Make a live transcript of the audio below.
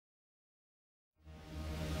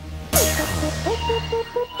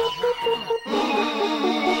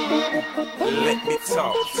Let me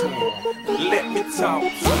talk to him. Let me talk to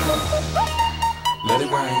him. Let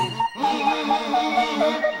it rain.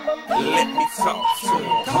 Let me talk to him.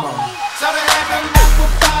 Come on. Shout it having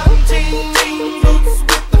apple bottom jeans, boots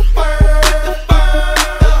with the fur.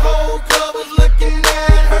 The whole club was looking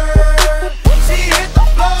at her. She hit the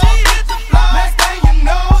floor. Next thing you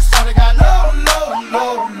know, shout it got low.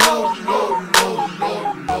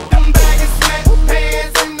 Them baggy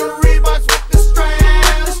sweatpants and the Reeboks with the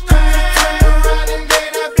strands. Turn around and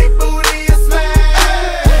gave that big booty a slam.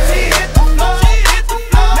 She hit the floor.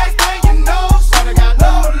 Next thing you know, shout it got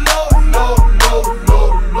low.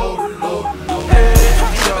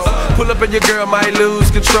 Pull up and your girl might lose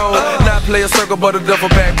control. Not play a circle but a duffel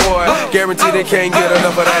bag boy. Guarantee they can't get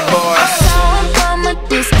enough of that boy. I saw him from a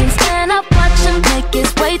distance and I watched him make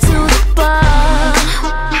his way to the bar.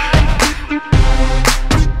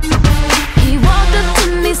 He walked up to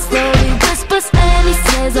me slowly, whispers and he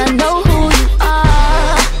says, I know who you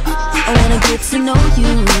are. I wanna get to know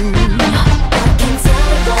you. I can tell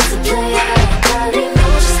he was a player, but he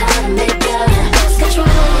knows just how to make it. Lose control.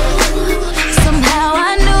 Somehow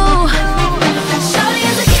I knew Shawty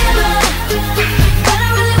is a killer, but I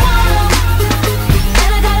really want him,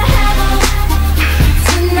 and I gotta have him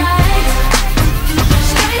tonight.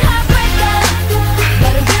 Straight heartbreaker,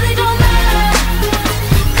 but it really don't matter,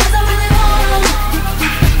 'cause I really want him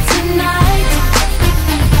tonight.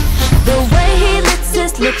 The way he licks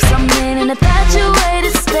his lips, I'm in an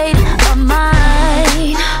infatuated state of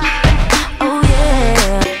mind. Oh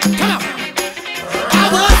yeah. I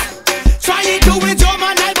was trying to enjoy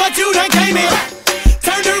my night, but you done came in.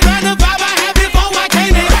 Turned around the vibe I had before I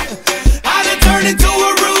came in. I done turned into a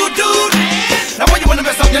rude dude. Now when you wanna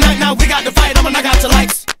mess up your night, now we got to fight, I'ma knock out your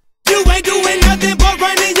lights. You ain't doing nothing but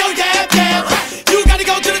running your jab. You gotta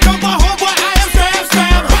go to the drum bar, homeboy, I am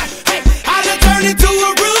strap. Hey, I done turned into a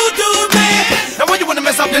rude dude, man. Now when you wanna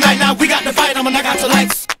mess up your night, now we got to fight, I'ma knock out your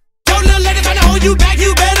lights. Yo, little lady tryna hold you back,